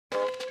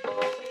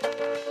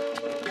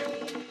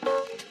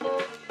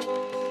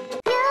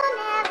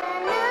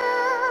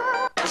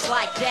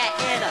that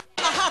in a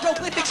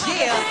hieroglyphics,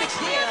 yeah.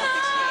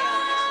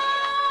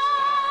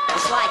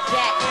 It's like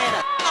that in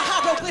a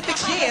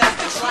hieroglyphics, yeah.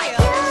 It's like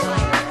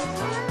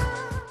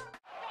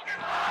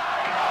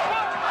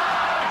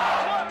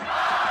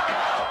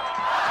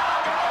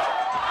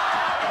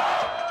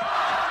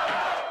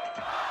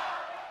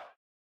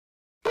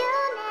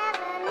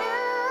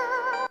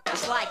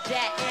it's like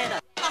that in a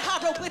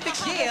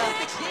hieroglyphics, yeah.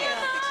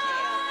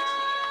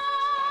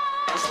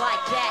 It's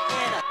like that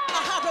in a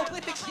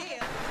hieroglyphics,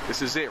 yeah.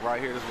 This is it right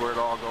here. This is where it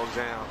all goes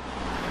down.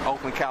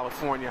 Oakland,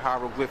 California,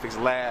 Hieroglyphics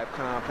Lab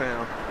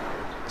compound.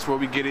 That's where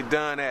we get it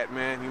done at,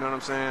 man. You know what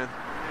I'm saying?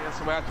 Yeah,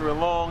 so after a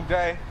long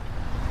day,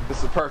 this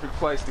is a perfect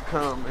place to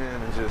come,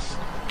 man, and just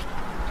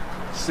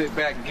sit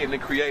back and get in the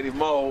creative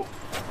mode.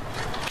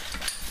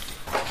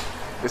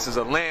 This is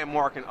a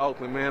landmark in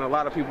Oakland, man. A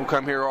lot of people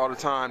come here all the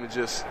time to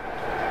just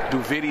do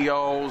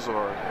videos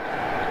or,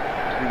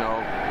 you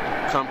know,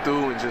 come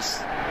through and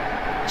just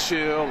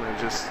chill and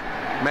just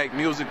make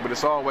music, but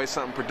it's always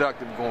something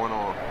productive going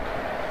on.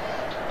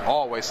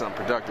 Always something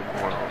productive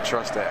going on.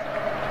 Trust that.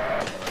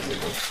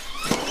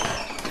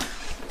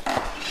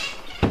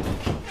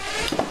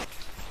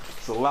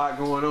 It's a lot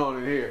going on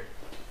in here.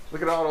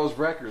 Look at all those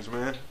records,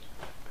 man.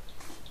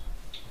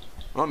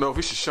 I don't know if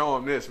we should show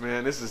them this,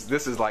 man. This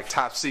is like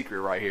top secret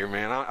right here,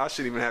 man. I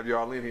shouldn't even have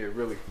y'all in here,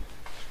 really.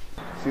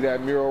 See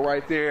that mural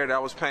right there?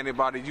 That was painted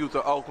by the youth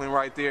of Oakland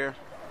right there.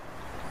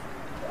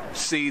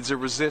 Seeds of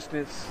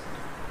resistance.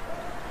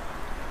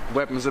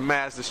 Weapons of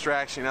mass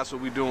distraction. That's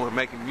what we doing,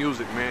 making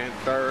music, man.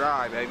 Third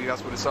eye, baby.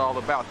 That's what it's all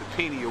about. The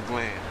pineal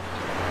gland.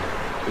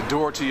 The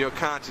door to your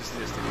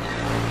consciousness.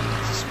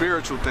 It's a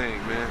spiritual thing,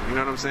 man. You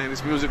know what I'm saying?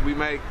 This music we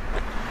make,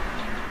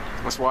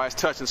 that's why it's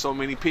touching so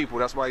many people.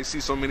 That's why you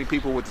see so many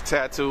people with the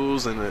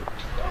tattoos and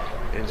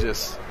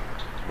just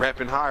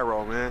rapping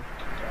Hiero, man.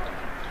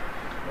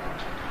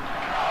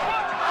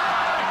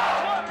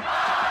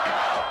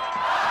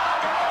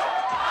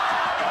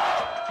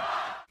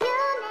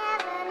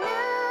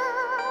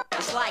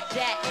 It's like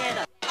that in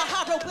a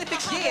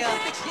hieroglyphics, yeah.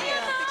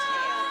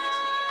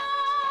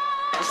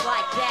 It's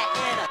like that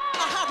in a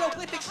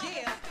hieroglyphics,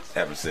 yeah.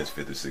 Ever since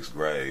 5th or 6th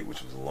grade,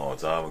 which was a long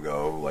time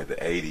ago, like the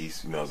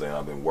 80s, you know what I'm saying,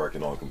 I've been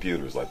working on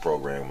computers, like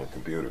programming on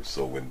computers.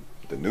 So when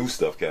the new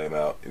stuff came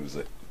out, it was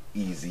an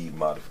easy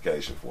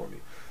modification for me.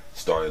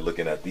 Started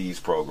looking at these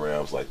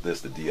programs like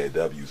this, the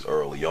DAWs,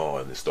 early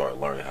on, and started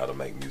learning how to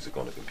make music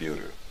on the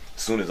computer.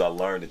 As soon as I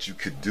learned that you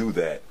could do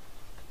that,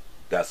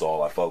 that's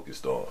all I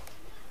focused on.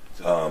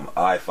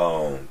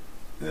 iPhone,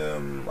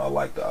 I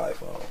like the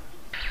iPhone.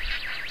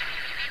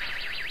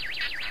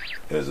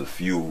 There's a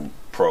few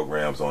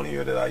programs on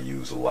here that I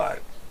use a lot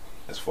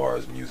as far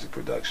as music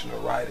production or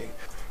writing.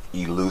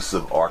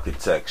 Elusive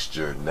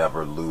architecture,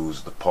 never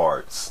lose the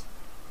parts,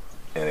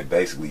 and it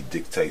basically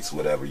dictates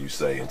whatever you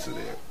say into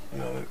there, you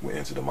know,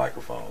 into the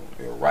microphone.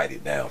 It'll write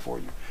it down for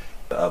you.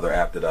 The other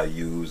app that I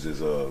use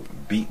is a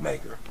beat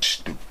maker.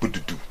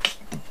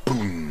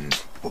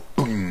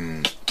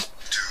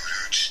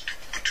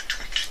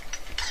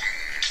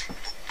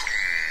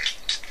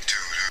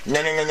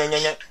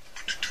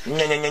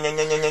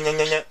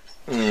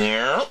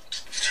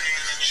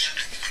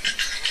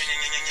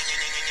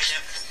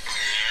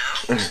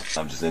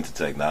 I'm just into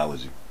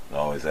technology. I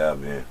always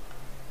have been.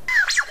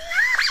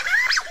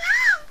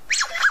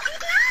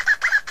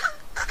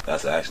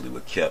 That's actually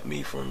what kept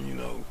me from, you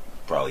know,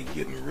 probably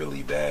getting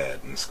really bad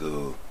in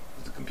school,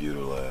 the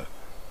computer lab.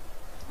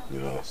 You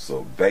know,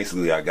 so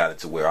basically I got it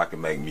to where I can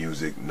make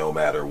music no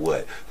matter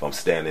what. If I'm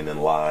standing in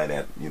line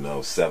at, you know,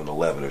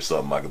 7-Eleven or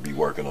something, I could be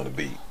working on a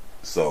beat.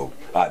 So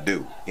I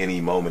do.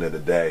 Any moment of the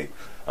day,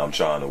 I'm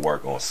trying to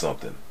work on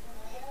something,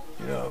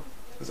 you know,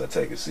 because I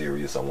take it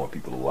serious. I want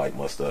people to like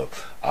my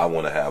stuff. I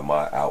want to have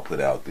my output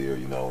out there,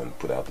 you know, and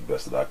put out the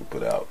best that I can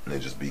put out, and then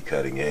just be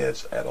cutting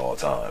edge at all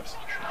times.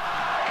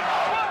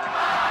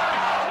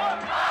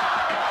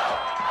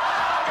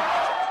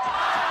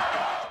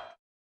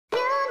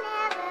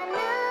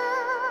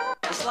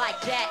 It's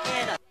like that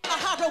in a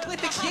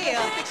hieroglyphics,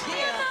 yeah.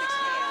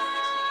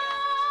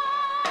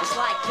 It's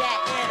like that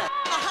in a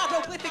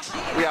hieroglyphics,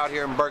 yeah. We out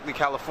here in Berkeley,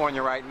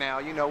 California right now.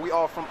 You know, we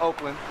all from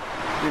Oakland,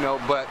 you know,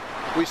 but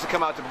we used to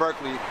come out to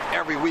Berkeley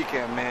every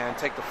weekend, man.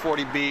 Take the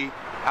 40B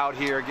out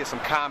here, get some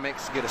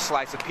comics, get a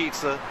slice of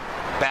pizza,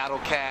 battle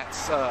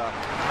cats,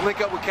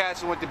 link up with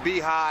cats who went to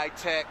Beehive,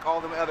 Tech,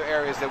 all them other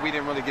areas that we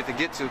didn't really get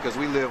to because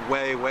we live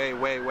way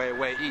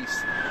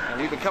east. And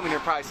we've been coming here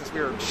probably since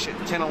we were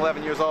 10,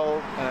 11 years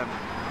old.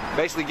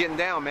 Basically getting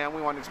down, man.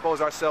 We want to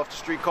expose ourselves to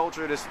street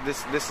culture. This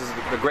is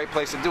a great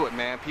place to do it,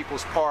 man.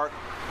 People's Park,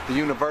 the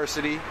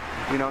university,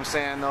 you know what I'm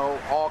saying, though,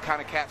 all kind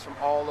of cats from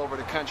all over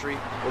the country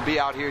will be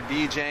out here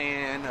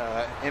DJing,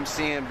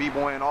 MCing,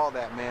 B-boying, all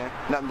that, man.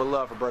 Nothing but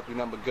love for Berkeley,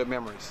 nothing but good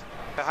memories.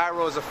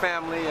 Hiero is a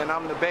family, and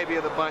I'm the baby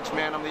of the bunch,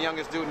 man. I'm the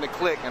youngest dude in the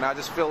clique, and I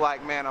just feel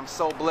like, man, I'm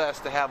so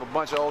blessed to have a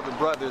bunch of older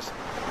brothers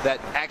that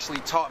actually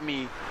taught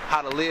me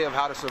how to live,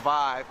 how to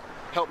survive,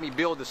 helped me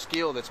build a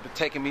skill that's been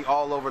taking me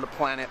all over the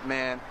planet,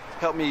 man.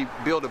 Helped me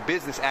build a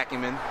business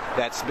acumen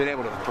that's been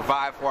able to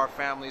provide for our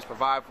families,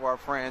 provide for our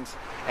friends,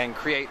 and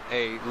create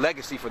a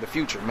legacy for the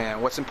future,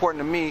 man. What's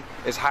important to me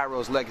is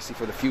Hiero's legacy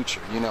for the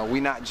future. You know,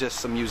 we're not just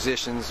some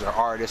musicians or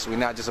artists. We're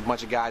not just a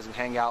bunch of guys who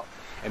hang out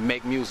and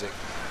make music.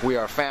 We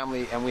are a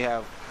family, and we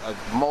have a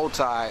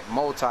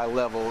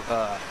multi-level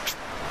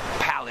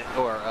palette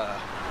or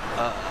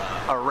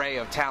array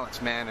of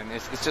talents, man. And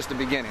it's just the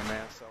beginning,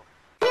 man. So.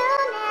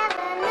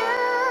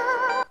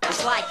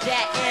 It's like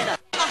that in a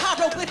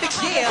hieroglyphic,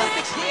 yeah.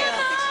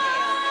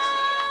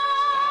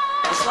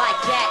 It's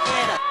like that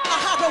in a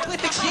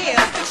hieroglyphic,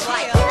 yeah. It's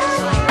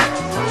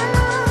like